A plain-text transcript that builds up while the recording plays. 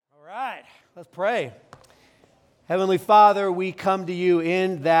Let's pray. Heavenly Father, we come to you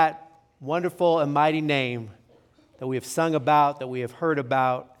in that wonderful and mighty name that we have sung about, that we have heard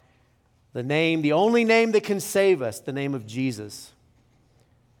about, the name, the only name that can save us, the name of Jesus.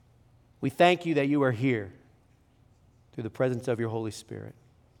 We thank you that you are here through the presence of your Holy Spirit.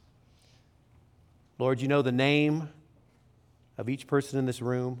 Lord, you know the name of each person in this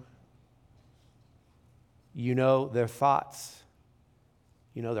room. You know their thoughts.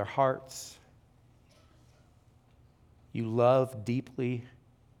 You know their hearts. You love deeply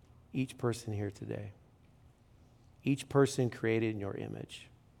each person here today. Each person created in your image.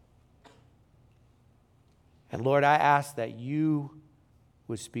 And Lord, I ask that you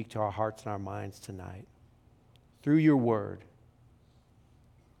would speak to our hearts and our minds tonight through your word.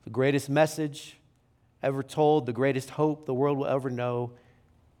 The greatest message ever told, the greatest hope the world will ever know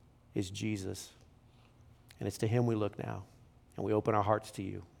is Jesus. And it's to him we look now. And we open our hearts to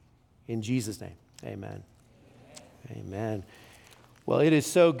you. In Jesus' name, amen. Amen. Well, it is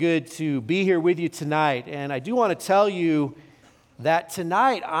so good to be here with you tonight. And I do want to tell you that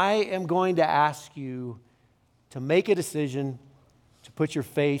tonight I am going to ask you to make a decision to put your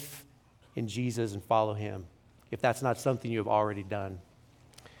faith in Jesus and follow him, if that's not something you have already done.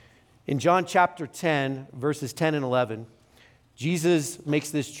 In John chapter 10, verses 10 and 11, Jesus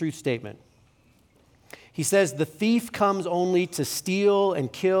makes this truth statement. He says, "The thief comes only to steal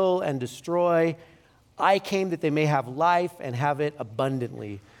and kill and destroy. I came that they may have life and have it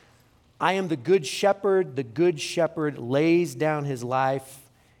abundantly. I am the good shepherd. The good shepherd lays down his life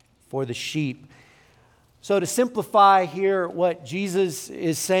for the sheep." So to simplify here, what Jesus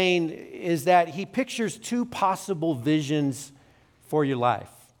is saying is that he pictures two possible visions for your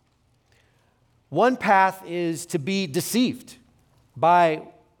life. One path is to be deceived by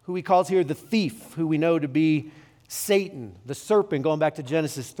who he calls here the thief, who we know to be Satan, the serpent, going back to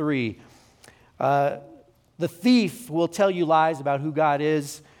Genesis 3. The thief will tell you lies about who God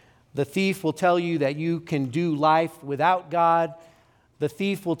is. The thief will tell you that you can do life without God. The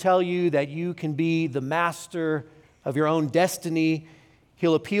thief will tell you that you can be the master of your own destiny.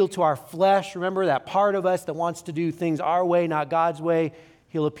 He'll appeal to our flesh. Remember that part of us that wants to do things our way, not God's way.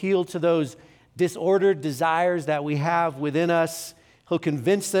 He'll appeal to those disordered desires that we have within us. He'll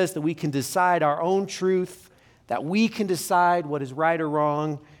convince us that we can decide our own truth, that we can decide what is right or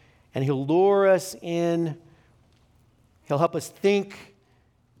wrong, and he'll lure us in. He'll help us think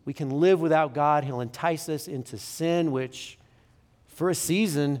we can live without God. He'll entice us into sin, which for a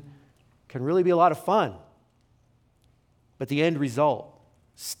season can really be a lot of fun. But the end result,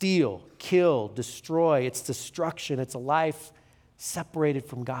 steal, kill, destroy, it's destruction. It's a life separated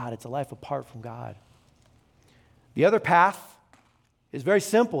from God. It's a life apart from God. The other path is very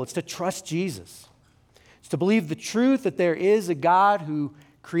simple. It's to trust Jesus. It's to believe the truth that there is a God who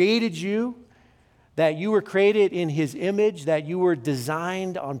created you, that you were created in his image, that you were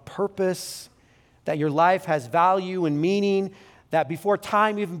designed on purpose, that your life has value and meaning, that before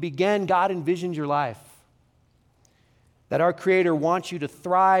time even began, God envisioned your life. That our Creator wants you to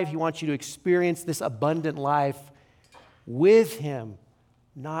thrive. He wants you to experience this abundant life with him,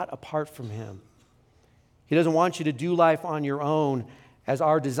 not apart from him. He doesn't want you to do life on your own. As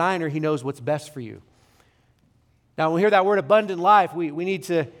our designer, he knows what's best for you. Now, when we hear that word abundant life, we need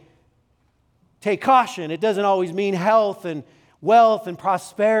to take caution. It doesn't always mean health and wealth and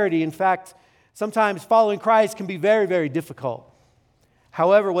prosperity. In fact, sometimes following Christ can be very, very difficult.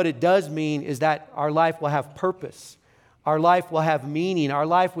 However, what it does mean is that our life will have purpose. Our life will have meaning. Our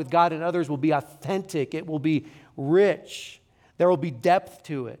life with God and others will be authentic. It will be rich. There will be depth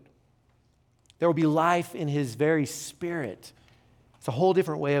to it. There will be life in his very spirit. It's a whole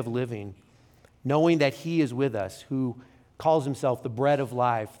different way of living, knowing that he is with us, who calls himself the bread of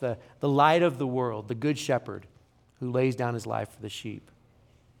life, the light of the world, the good shepherd who lays down his life for the sheep.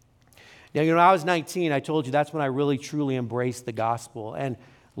 Now, when I was 19, I told you that's when I really truly embraced the gospel. And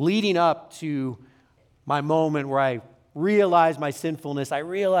leading up to my moment where I realized my sinfulness, I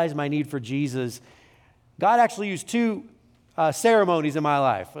realized my need for Jesus, God actually used two ceremonies in my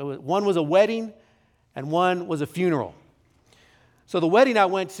life. One was a wedding and one was a funeral. So the wedding I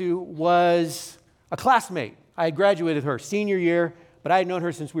went to was a classmate. I had graduated her senior year, but I had known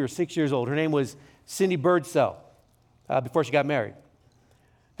her since we were 6 years old. Her name was Cindy Birdsell, before she got married.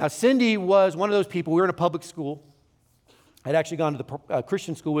 Now, Cindy was one of those people. We were in a public school. I'd actually gone to the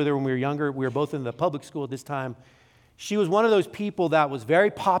Christian school with her when we were younger. We were both in the public school at this time. She was one of those people that was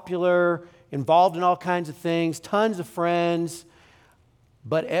very popular, involved in all kinds of things, tons of friends,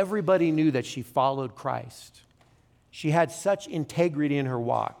 but everybody knew that she followed Christ. She had such integrity in her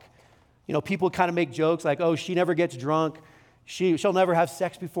walk. You know, people kind of make jokes like, oh, she never gets drunk. She'll never have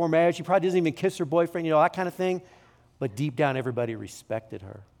sex before marriage. She probably doesn't even kiss her boyfriend, that kind of thing. But deep down, everybody respected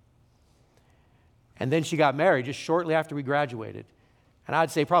her. And then she got married just shortly after we graduated. And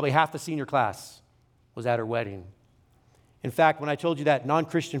I'd say probably half the senior class was at her wedding. In fact, when I told you that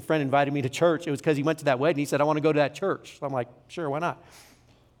non-Christian friend invited me to church, it was because he went to that wedding. He said, I want to go to that church. So I'm like, sure, why not?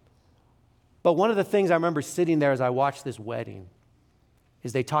 But one of the things I remember sitting there as I watched this wedding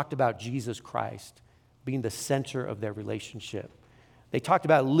is they talked about Jesus Christ being the center of their relationship. They talked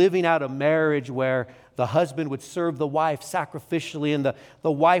about living out a marriage where the husband would serve the wife sacrificially, and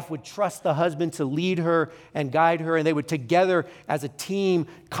the wife would trust the husband to lead her and guide her, and they would together as a team,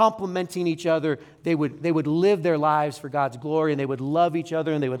 complementing each other, they would live their lives for God's glory, and they would love each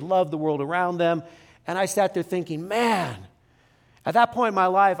other, and they would love the world around them. And I sat there thinking, man, at that point in my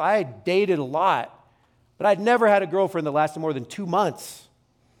life, I had dated a lot, but I'd never had a girlfriend that lasted more than 2 months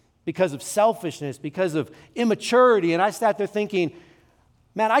because of selfishness, because of immaturity. And I sat there thinking,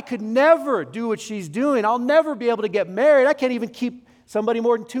 man, I could never do what she's doing. I'll never be able to get married. I can't even keep somebody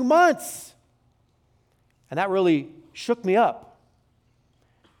more than 2 months. And that really shook me up.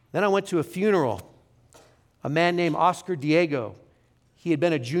 Then I went to a funeral. A man named Oscar Diego. He had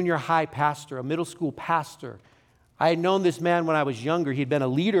been a junior high pastor, a middle school pastor. I had known this man when I was younger. He'd been a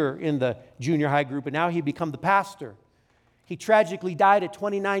leader in the junior high group, and now he'd become the pastor. He tragically died at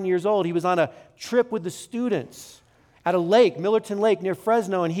 29 years old. He was on a trip with the students at a lake, Millerton Lake near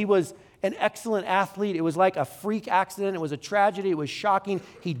Fresno, and he was an excellent athlete. It was like a freak accident. It was a tragedy. It was shocking.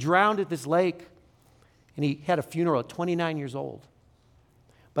 He drowned at this lake, and he had a funeral at 29 years old.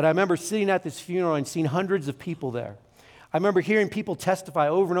 But I remember sitting at this funeral and seeing hundreds of people there. I remember hearing people testify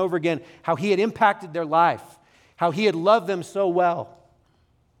over and over again how he had impacted their life, how he had loved them so well.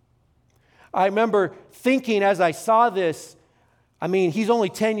 I remember thinking as I saw this, he's only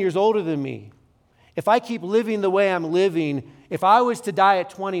 10 years older than me. If I keep living the way I'm living, if I was to die at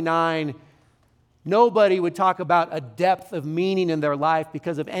 29, nobody would talk about a depth of meaning in their life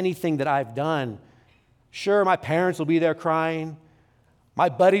because of anything that I've done. Sure, my parents will be there crying. My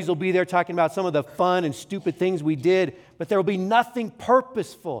buddies will be there talking about some of the fun and stupid things we did, but there will be nothing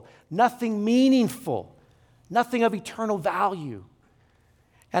purposeful, nothing meaningful, nothing of eternal value.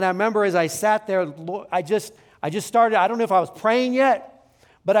 And I remember as I sat there, Lord, I just started, I don't know if I was praying yet,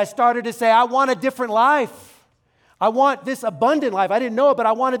 but I started to say, I want a different life. I want this abundant life. I didn't know it, but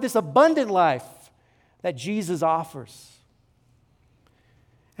I wanted this abundant life that Jesus offers.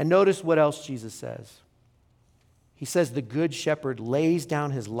 And notice what else Jesus says. He says, the good shepherd lays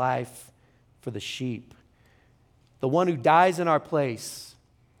down his life for the sheep. The one who dies in our place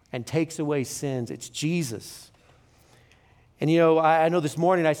and takes away sins, it's Jesus. And I know this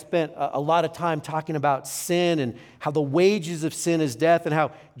morning I spent a lot of time talking about sin and how the wages of sin is death and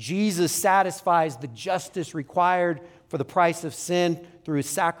how Jesus satisfies the justice required for the price of sin through his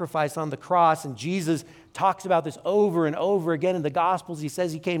sacrifice on the cross. And Jesus talks about this over and over again in the Gospels. He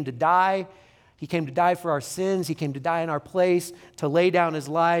says he came to die. He came to die for our sins. He came to die in our place, to lay down his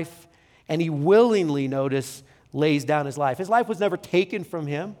life. And he willingly, notice, lays down his life. His life was never taken from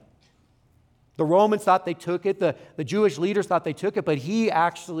him. The Romans thought they took it. The Jewish leaders thought they took it, but he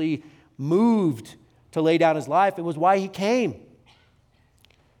actually moved to lay down his life. It was why he came,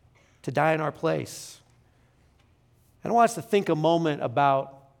 to die in our place. And I want us to think a moment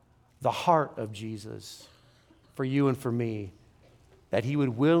about the heart of Jesus for you and for me, that he would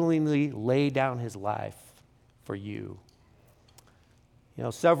willingly lay down his life for you.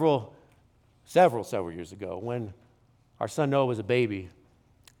 Several years ago, when our son Noah was a baby,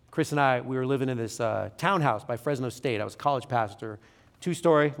 Chris and I, we were living in this townhouse by Fresno State. I was a college pastor,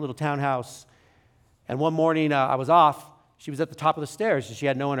 2-story little townhouse. And one morning I was off. She was at the top of the stairs, and she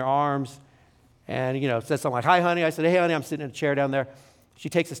had Noah in her arms. And, said something like, hi, honey. I said, hey, honey, I'm sitting in a chair down there. She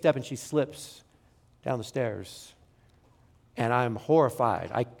takes a step, and she slips down the stairs. And I'm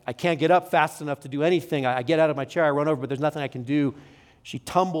horrified. I can't get up fast enough to do anything. I get out of my chair, I run over, but there's nothing I can do. She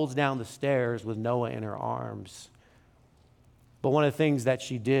tumbles down the stairs with Noah in her arms. But one of the things that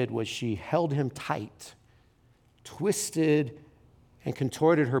she did was she held him tight, twisted and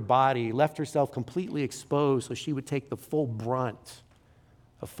contorted her body, left herself completely exposed so she would take the full brunt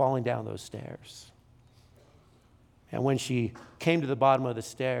of falling down those stairs. And when she came to the bottom of the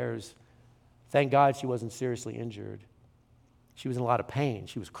stairs, thank God she wasn't seriously injured. She was in a lot of pain.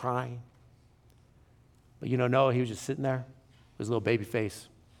 She was crying. But Noah, he was just sitting there with his little baby face.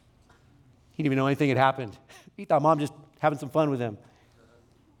 He didn't even know anything had happened. He thought Mom just having some fun with him.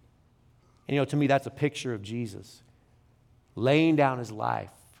 And to me, that's a picture of Jesus laying down his life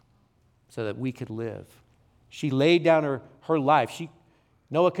so that we could live. She laid down her life.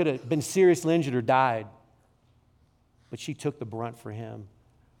 Noah could have been seriously injured or died. but she took the brunt for him.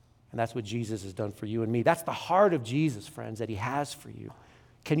 And that's what Jesus has done for you and me. That's the heart of Jesus, friends, that he has for you.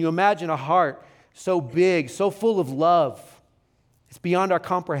 Can you imagine a heart so big, so full of love? It's beyond our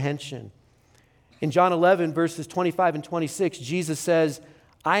comprehension. In John 11, verses 25 and 26, Jesus says,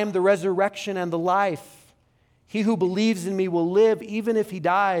 I am the resurrection and the life. He who believes in me will live even if he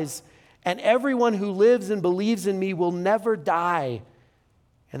dies, and everyone who lives and believes in me will never die.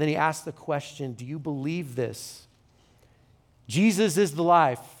 And then he asks the question, do you believe this? Jesus is the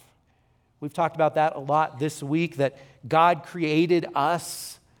life. We've talked about that a lot this week, that God created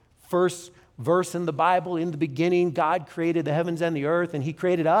us. First verse in the Bible, in the beginning, God created the heavens and the earth, and he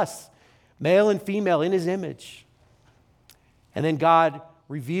created us, male and female, in his image. And then God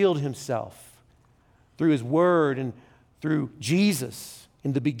revealed himself through his word and through Jesus.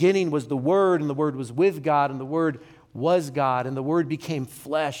 In the beginning was the Word, and the Word was with God, and the Word was God, and the Word became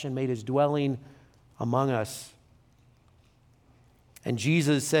flesh and made his dwelling among us. And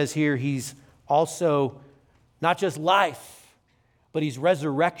Jesus says here he's also not just life, but he's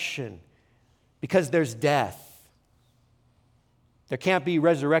resurrection, because there's death. There can't be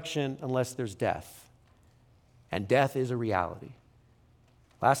resurrection unless there's death. And death is a reality.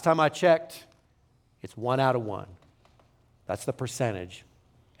 Last time I checked, it's 1 out of 1. That's the percentage.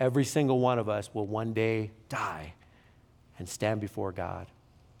 Every single one of us will one day die and stand before God.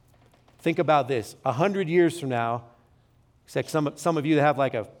 Think about this. 100 years from now, except some of you that have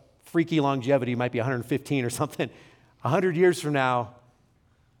like a freaky longevity, might be 115 or something. 100 years from now,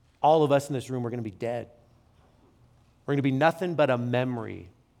 all of us in this room are going to be dead. We're going to be nothing but a memory.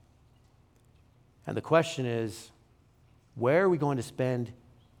 And the question is, where are we going to spend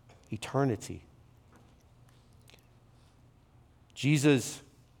eternity? Jesus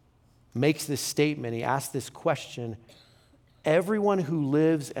makes this statement. He asks this question. Everyone who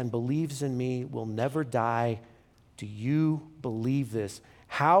lives and believes in me will never die. Do you believe this?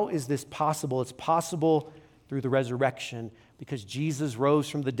 How is this possible? It's possible through the resurrection, because Jesus rose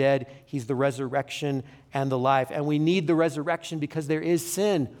from the dead. He's the resurrection and the life. And we need the resurrection because there is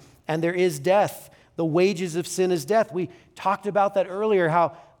sin and there is death. The wages of sin is death. We talked about that earlier,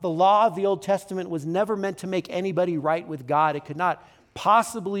 how the law of the Old Testament was never meant to make anybody right with God. It could not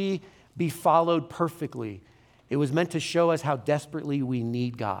possibly be followed perfectly. It was meant to show us how desperately we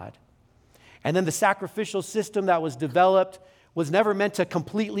need God. And then the sacrificial system that was developed was never meant to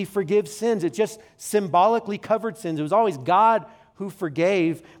completely forgive sins. It just symbolically covered sins. It was always God who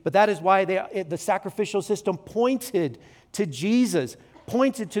forgave, but that is why the sacrificial system pointed to Jesus,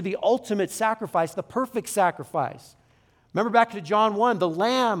 pointed to the ultimate sacrifice, the perfect sacrifice. Remember back to John 1, the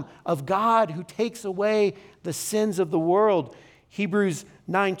Lamb of God who takes away the sins of the world. Hebrews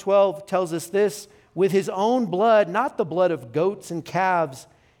 9:12 tells us this, with his own blood, not the blood of goats and calves,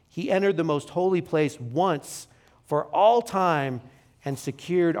 he entered the most holy place once for all time and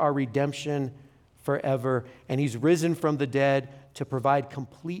secured our redemption forever. And he's risen from the dead to provide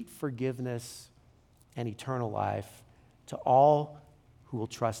complete forgiveness and eternal life to all who will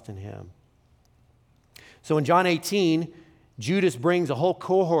trust in him. So in John 18, Judas brings a whole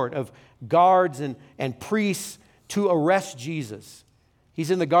cohort of guards and priests to arrest Jesus.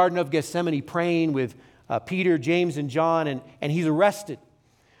 He's in the Garden of Gethsemane praying with Peter, James, and John, and he's arrested.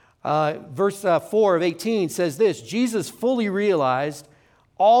 Verse 4 of 18 says this, Jesus fully realized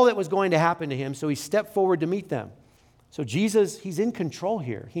all that was going to happen to him, so he stepped forward to meet them. So Jesus, he's in control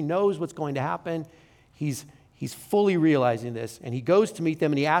here. He knows what's going to happen. He's fully realizing this, and he goes to meet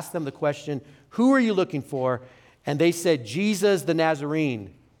them, and he asks them the question, who are you looking for? And they said, Jesus the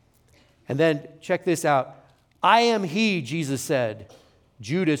Nazarene. And then check this out. I am he, Jesus said.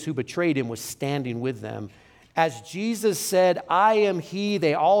 Judas, who betrayed him, was standing with them. As Jesus said, I am he,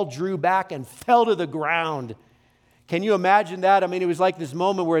 they all drew back and fell to the ground. Can you imagine that? I mean, it was like this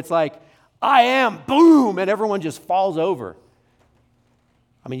moment where it's like, I am, boom, and everyone just falls over.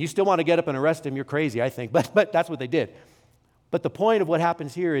 I mean, you still want to get up and arrest him, you're crazy, I think, but that's what they did. But the point of what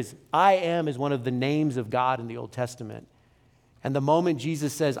happens here is, I am is one of the names of God in the Old Testament. And the moment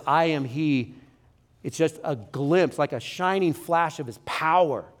Jesus says, I am he, it's just a glimpse, like a shining flash of his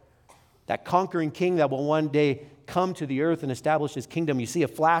power. That conquering king that will one day come to the earth and establish his kingdom. You see a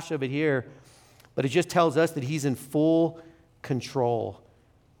flash of it here, but it just tells us that he's in full control.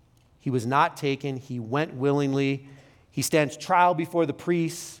 He was not taken. He went willingly. He stands trial before the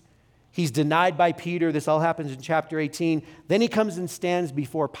priests. He's denied by Peter. This all happens in chapter 18. Then he comes and stands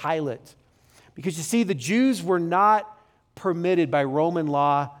before Pilate. Because you see, the Jews were not permitted by Roman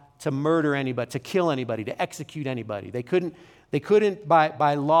law to murder anybody, to kill anybody, to execute anybody. They couldn't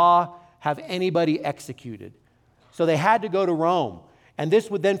by law have anybody executed. So they had to go to Rome. And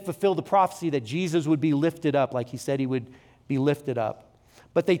this would then fulfill the prophecy that Jesus would be lifted up, like he said he would be lifted up.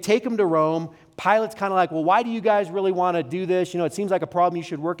 But they take him to Rome. Pilate's kind of like, well, why do you guys really want to do this? It seems like a problem you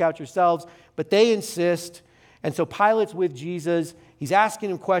should work out yourselves. But they insist. And so Pilate's with Jesus. He's asking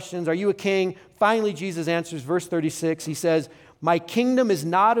him questions. Are you a king? Finally, Jesus answers, verse 36. He says, my kingdom is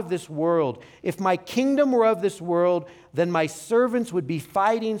not of this world. If my kingdom were of this world, then my servants would be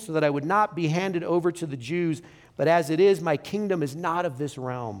fighting so that I would not be handed over to the Jews. But as it is, my kingdom is not of this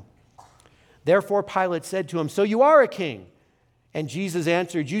realm. Therefore, Pilate said to him, so you are a king? And Jesus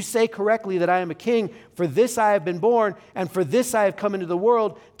answered, you say correctly that I am a king. For this I have been born, and for this I have come into the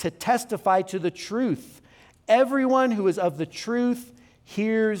world, to testify to the truth. Everyone who is of the truth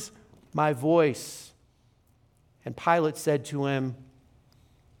hears my voice. And Pilate said to him,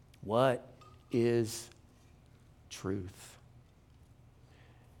 what is truth?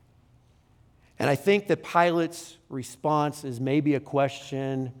 And I think that Pilate's response is maybe a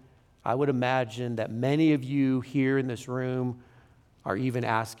question I would imagine that many of you here in this room are even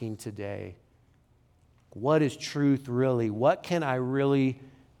asking today. What is truth really? What can I really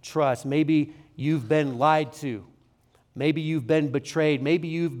trust? Maybe you've been lied to. Maybe you've been betrayed. Maybe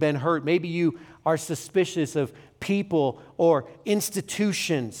you've been hurt. Maybe you are suspicious of people or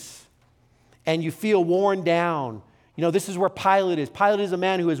institutions and you feel worn down. This is where Pilate is. Pilate is a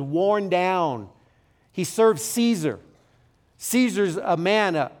man who is worn down. He serves Caesar. Caesar's a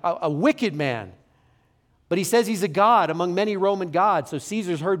man, a wicked man. But he says he's a god among many Roman gods. So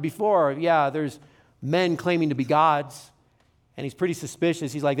Caesar's heard before, there's men claiming to be gods. And he's pretty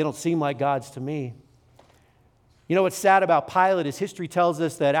suspicious. He's like, they don't seem like gods to me. What's sad about Pilate is history tells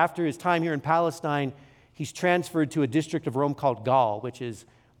us that after his time here in Palestine, he's transferred to a district of Rome called Gaul, which is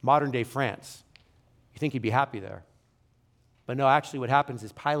modern-day France. You think he'd be happy there. But no, actually what happens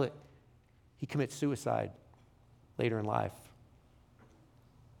is Pilate, he commits suicide later in life.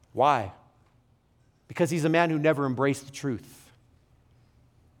 Why? Because he's a man who never embraced the truth.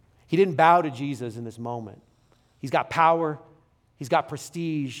 He didn't bow to Jesus in this moment. He's got power, he's got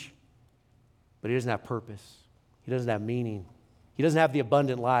prestige, but he doesn't have purpose. He doesn't have meaning. He doesn't have the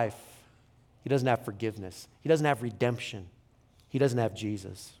abundant life. He doesn't have forgiveness. He doesn't have redemption. He doesn't have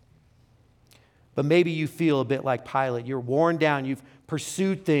Jesus. But maybe you feel a bit like Pilate. You're worn down. You've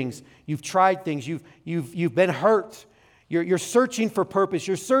pursued things. You've tried things. You've been hurt. You're searching for purpose.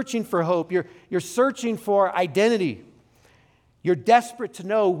 You're searching for hope. You're searching for identity. You're desperate to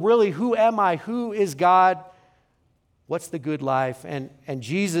know, really, who am I? Who is God? What's the good life? And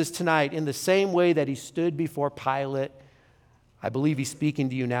Jesus tonight, in the same way that he stood before Pilate, I believe he's speaking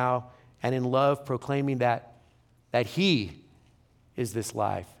to you now, and in love proclaiming that he is this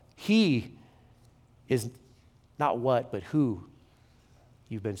life. He is not what, but who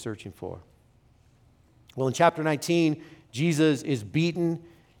you've been searching for. Well, in chapter 19, Jesus is beaten.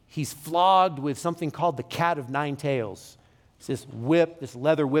 He's flogged with something called the cat of nine tails. It's this whip, this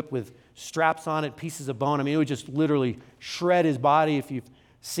leather whip with straps on it, pieces of bone. It would just literally shred his body. If you've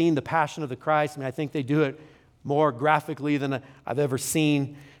seen The Passion of the Christ, I think they do it more graphically than I've ever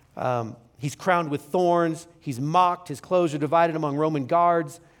seen. He's crowned with thorns. He's mocked. His clothes are divided among Roman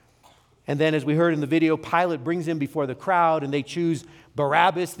guards. And then, as we heard in the video, Pilate brings him before the crowd, and they choose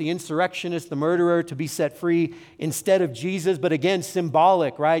Barabbas, the insurrectionist, the murderer, to be set free instead of Jesus. But again,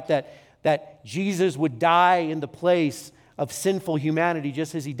 symbolic, right? That Jesus would die in the place of sinful humanity,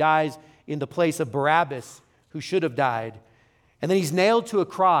 just as he dies in the place of Barabbas, who should have died. And then he's nailed to a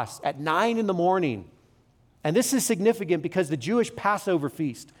cross at 9 a.m. And this is significant because the Jewish Passover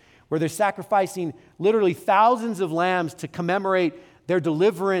feast, where they're sacrificing literally thousands of lambs to commemorate their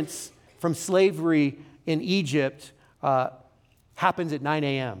deliverance from slavery in Egypt, happens at 9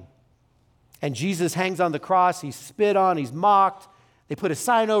 a.m. And Jesus hangs on the cross. He's spit on. He's mocked. They put a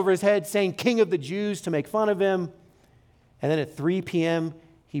sign over his head saying, King of the Jews, to make fun of him. And then at 3 p.m.,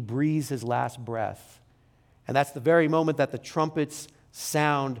 he breathes his last breath. And that's the very moment that the trumpets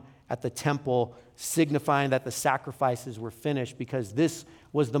sound at the temple, signifying that the sacrifices were finished, because this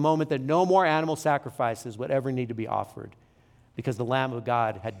was the moment that no more animal sacrifices would ever need to be offered, because the Lamb of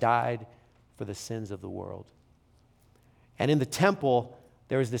God had died for the sins of the world. And in the temple,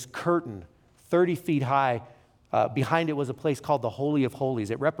 there was this curtain, 30 feet high. Behind it was a place called the Holy of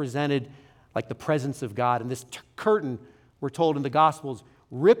Holies. It represented like the presence of God. And this curtain, we're told in the Gospels,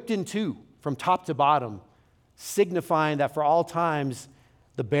 ripped in two from top to bottom, signifying that for all times,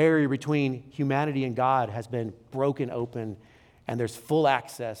 the barrier between humanity and God has been broken open, and there's full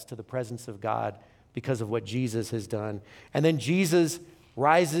access to the presence of God because of what Jesus has done. And then Jesus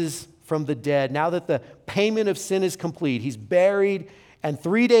rises from the dead. Now that the payment of sin is complete, he's buried, and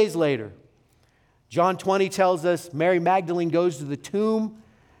 3 days later, John 20 tells us Mary Magdalene goes to the tomb.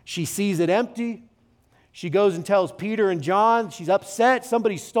 She sees it empty. She goes and tells Peter and John. She's upset.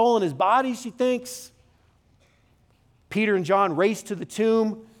 Somebody's stolen his body, she thinks. Peter and John race to the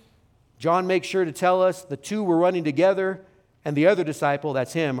tomb. John makes sure to tell us the two were running together, and the other disciple,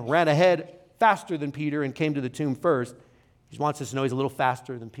 that's him, ran ahead faster than Peter and came to the tomb first. He wants us to know he's a little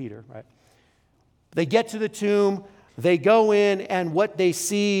faster than Peter, right? They get to the tomb, they go in, and what they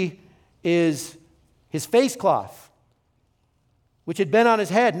see is his face cloth, which had been on his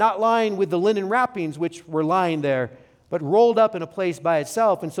head, not lying with the linen wrappings which were lying there, but rolled up in a place by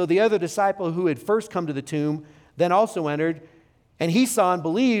itself. And so the other disciple who had first come to the tomb then also entered, and he saw and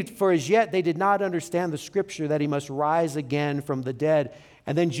believed, for as yet they did not understand the scripture that he must rise again from the dead.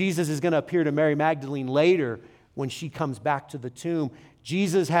 And then Jesus is going to appear to Mary Magdalene later when she comes back to the tomb.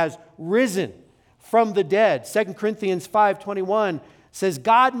 Jesus has risen from the dead. 2 Corinthians 5:21 says,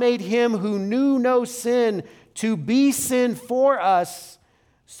 God made him who knew no sin to be sin for us,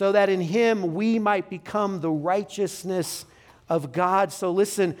 so that in him we might become the righteousness of God. So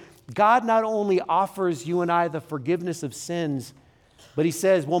listen, God not only offers you and I the forgiveness of sins, but he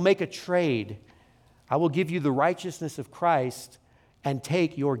says, we'll make a trade. I will give you the righteousness of Christ and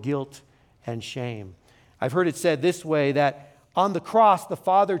take your guilt and shame. I've heard it said this way, that on the cross, the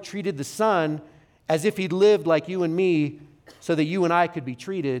Father treated the Son as if he'd lived like you and me, so that you and I could be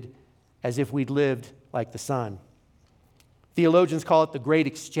treated as if we'd lived like the Son. Theologians call it the great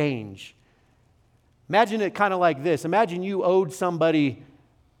exchange. Imagine it kind of like this. Imagine you owed somebody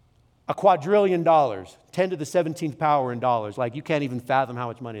 $1 quadrillion, 10 to the 17th power in dollars. Like, you can't even fathom how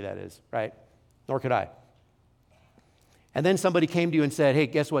much money that is, right? Nor could I. And then somebody came to you and said, hey,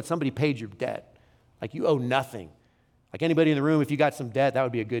 guess what? Somebody paid your debt. Like, you owe nothing. Like anybody in the room, if you got some debt, that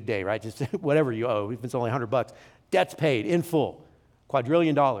would be a good day, right? Just whatever you owe, if it's only $100, debt's paid in full, $1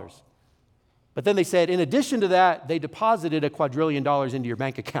 quadrillion. But then they said, in addition to that, they deposited $1 quadrillion into your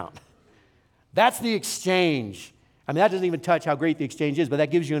bank account. That's the exchange. I mean, that doesn't even touch how great the exchange is, but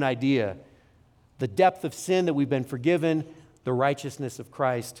that gives you an idea. The depth of sin that we've been forgiven, the righteousness of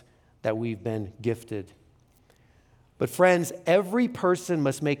Christ that we've been gifted. But friends, every person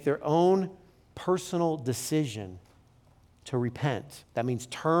must make their own personal decision to repent. That means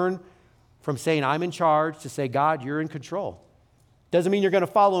turn from saying, I'm in charge, to say, God, you're in control. Doesn't mean you're going to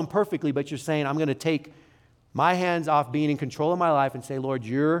follow him perfectly, but you're saying, I'm going to take my hands off being in control of my life and say, Lord,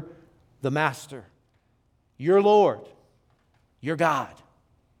 you're the master. You're Lord. You're God.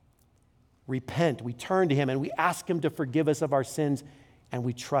 Repent. We turn to him and we ask him to forgive us of our sins, and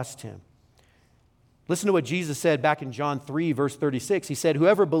we trust him. Listen to what Jesus said back in John 3, verse 36. He said,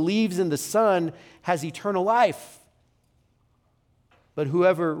 whoever believes in the Son has eternal life, but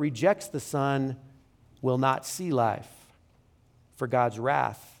whoever rejects the Son will not see life, for God's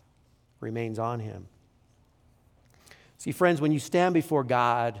wrath remains on him. See, friends, when you stand before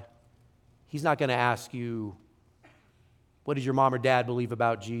God, he's not going to ask you, what did your mom or dad believe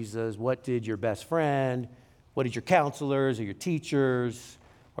about Jesus? What did your best friend? What did your counselors or your teachers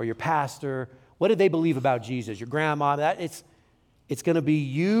or your pastor, what did they believe about Jesus? Your grandma? It's going to be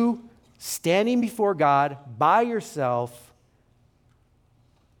you standing before God by yourself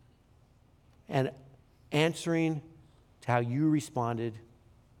and answering to how you responded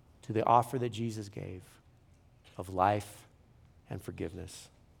to the offer that Jesus gave of life and forgiveness.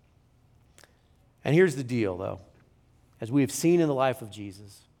 And here's the deal, though. As we have seen in the life of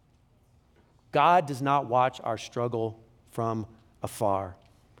Jesus, God does not watch our struggle from afar.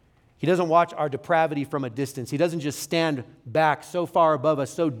 He doesn't watch our depravity from a distance. He doesn't just stand back so far above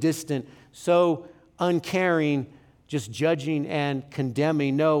us, so distant, so uncaring, just judging and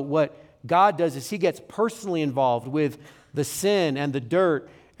condemning. No, what God does is he gets personally involved with the sin and the dirt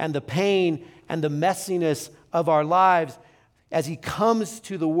and the pain and the messiness of our lives as he comes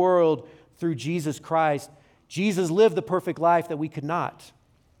to the world through Jesus Christ. Jesus lived the perfect life that we could not.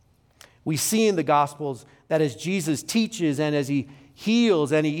 We see in the Gospels that as Jesus teaches and as he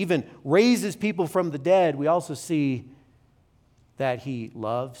heals and he even raises people from the dead, we also see that he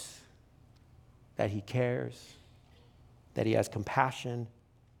loves, that he cares, that he has compassion.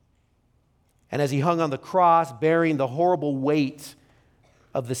 And as he hung on the cross, bearing the horrible weight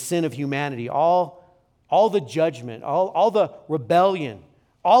of the sin of humanity, all the judgment, all the rebellion,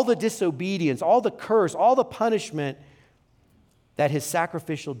 all the disobedience, all the curse, all the punishment, that his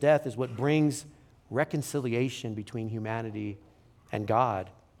sacrificial death is what brings reconciliation between humanity and God.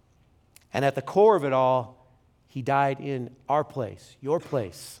 And at the core of it all, he died in our place, your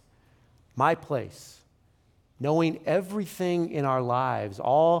place, my place, knowing everything in our lives,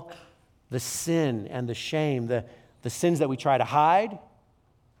 all the sin and the shame, the sins that we try to hide,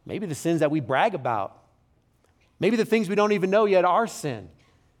 Maybe the sins that we brag about. Maybe the things we don't even know yet are sin.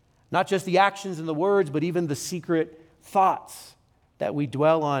 Not just the actions and the words, but even the secret thoughts that we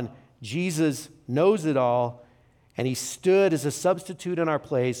dwell on. Jesus knows it all, and he stood as a substitute in our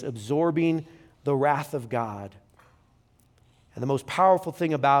place, absorbing the wrath of God. And the most powerful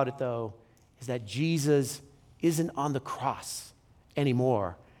thing about it, though, is that Jesus isn't on the cross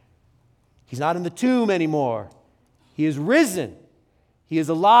anymore. He's not in the tomb anymore. He is risen. He is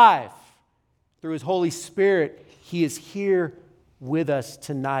alive. Through his Holy Spirit, he is here with us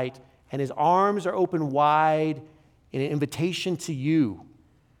tonight, and his arms are open wide in an invitation to you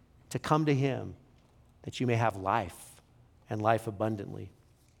to come to him that you may have life and life abundantly.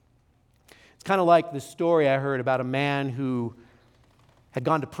 It's kind of like the story I heard about a man who had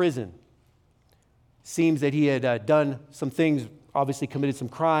gone to prison. Seems that he had done some things, obviously committed some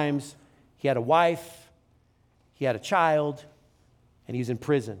crimes. He had a wife, he had a child, and he was in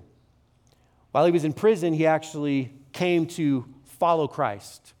prison. While he was in prison, he actually came to follow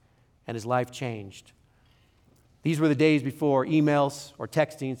Christ, and his life changed. These were the days before emails or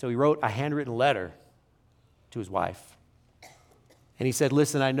texting, so he wrote a handwritten letter to his wife. And he said,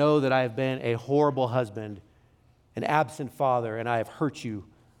 "Listen, I know that I have been a horrible husband, an absent father, and I have hurt you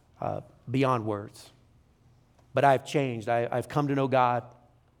beyond words. But I've changed. I've come to know God,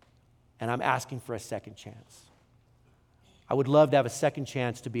 and I'm asking for a second chance. I would love to have a second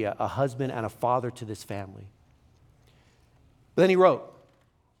chance to be a husband and a father to this family." But then he wrote,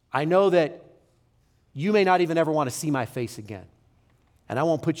 "I know that you may not even ever want to see my face again, and I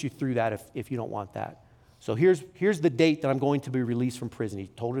won't put you through that if you don't want that. So here's the date that I'm going to be released from prison." He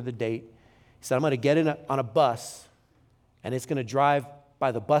told her the date. He said, "I'm going to get on a bus, and it's going to drive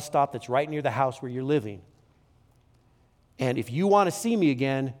by the bus stop that's right near the house where you're living. And if you want to see me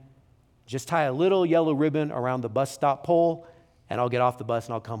again, just tie a little yellow ribbon around the bus stop pole, and I'll get off the bus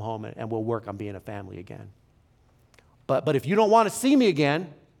and I'll come home and we'll work on being a family again. But if you don't want to see me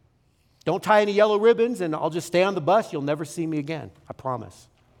again, don't tie any yellow ribbons, and I'll just stay on the bus. You'll never see me again. I promise."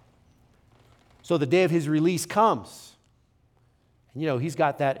 So the day of his release comes. And, he's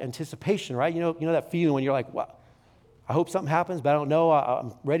got that anticipation, right? You know that feeling when you're like, "Well, I hope something happens, but I don't know.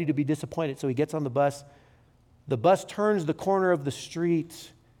 I'm ready to be disappointed." So he gets on the bus. The bus turns the corner of the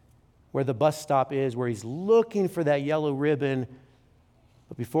street where the bus stop is, where he's looking for that yellow ribbon.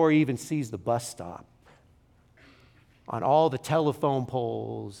 But before he even sees the bus stop, on all the telephone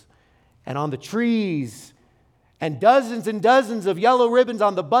poles and on the trees and dozens of yellow ribbons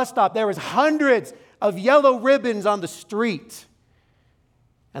on the bus stop, there was hundreds of yellow ribbons on the street.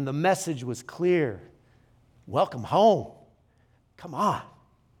 And the message was clear: welcome home. Come on.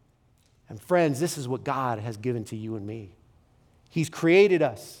 And friends, this is what God has given to you and me. He's created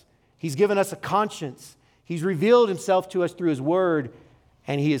us. He's given us a conscience. He's revealed himself to us through his word,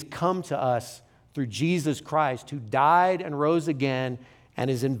 and he has come to us through Jesus Christ, who died and rose again and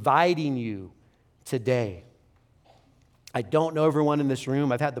is inviting you today. I don't know everyone in this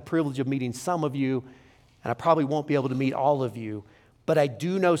room. I've had the privilege of meeting some of you, and I probably won't be able to meet all of you, but I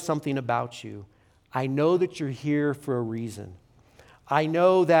do know something about you. I know that you're here for a reason. I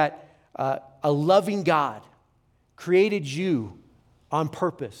know that a loving God created you on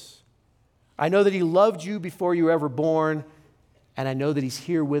purpose. I know that he loved you before you were ever born, and I know that he's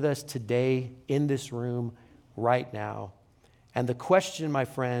here with us today in this room right now. And the question, my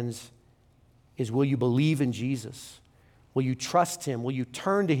friends, is, will you believe in Jesus? Will you trust him? Will you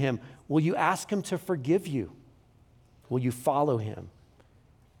turn to him? Will you ask him to forgive you? Will you follow him?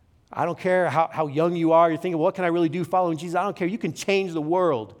 I don't care how young you are. You're thinking, what can I really do following Jesus? I don't care. You can change the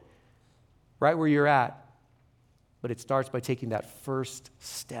world right where you're at. But it starts by taking that first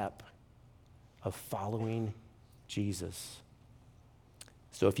step of following Jesus.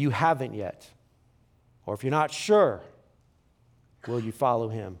 So if you haven't yet, or if you're not sure, will you follow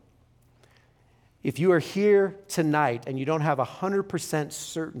him? If you are here tonight and you don't have 100%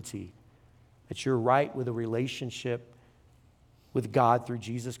 certainty that you're right with a relationship with God through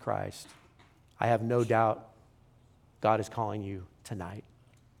Jesus Christ, I have no doubt God is calling you tonight.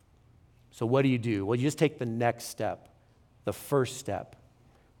 So what do? Well, you just take the next step, the first step.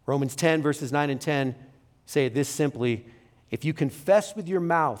 Romans 10, verses 9 and 10 say it this simply: if you confess with your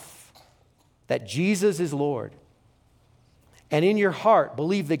mouth that Jesus is Lord, and in your heart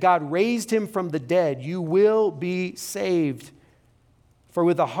believe that God raised him from the dead, you will be saved. For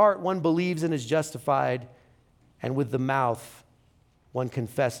with the heart one believes and is justified, and with the mouth one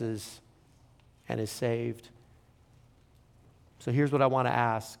confesses and is saved. So here's what I want to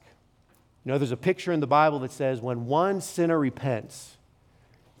ask. There's a picture in the Bible that says when one sinner repents,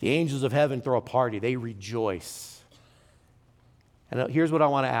 the angels of heaven throw a party. They rejoice. And here's what I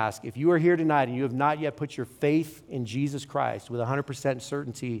want to ask. If you are here tonight and you have not yet put your faith in Jesus Christ with 100%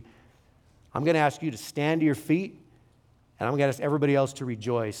 certainty, I'm going to ask you to stand to your feet, and I'm going to ask everybody else to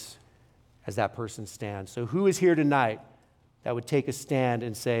rejoice as that person stands. So who is here tonight that would take a stand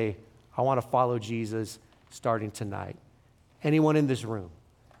and say, I want to follow Jesus starting tonight? Anyone in this room?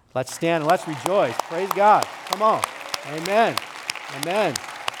 Let's stand and let's rejoice. Praise God. Come on. Amen. Amen.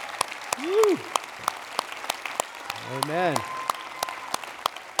 Woo. Amen.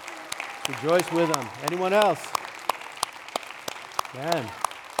 Rejoice with them. Anyone else? Amen.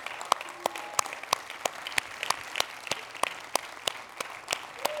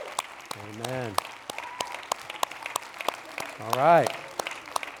 Amen. All right.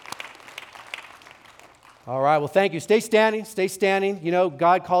 All right. Well, thank you. Stay standing. Stay standing. You know,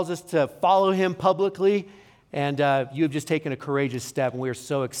 God calls us to follow him publicly, and you have just taken a courageous step, and we are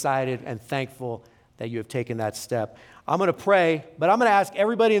so excited and thankful that you have taken that step. I'm going to pray, but I'm going to ask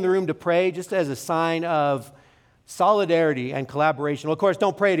everybody in the room to pray just as a sign of solidarity and collaboration. Well, of course,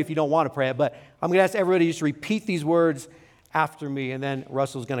 don't pray it if you don't want to pray it, but I'm going to ask everybody just to repeat these words after me, and then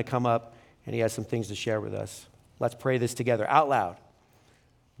Russell's going to come up, and he has some things to share with us. Let's pray this together out loud.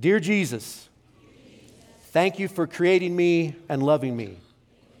 Dear Jesus, thank you for creating me and loving me.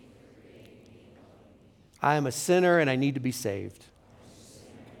 I am a sinner and I need to be saved.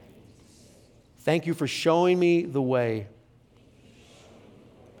 Thank you for showing me the way.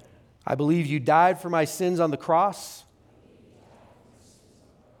 I believe you died for my sins on the cross,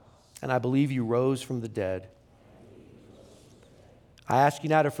 and I believe you rose from the dead. I ask you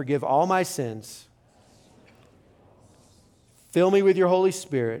now to forgive all my sins. Fill me with your Holy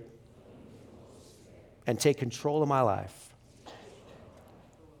Spirit and take control of my life.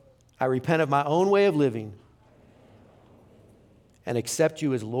 I repent of my own way of living and accept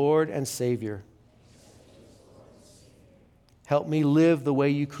you as Lord and Savior. Help me live the way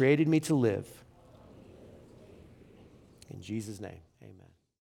you created me to live. In Jesus' name.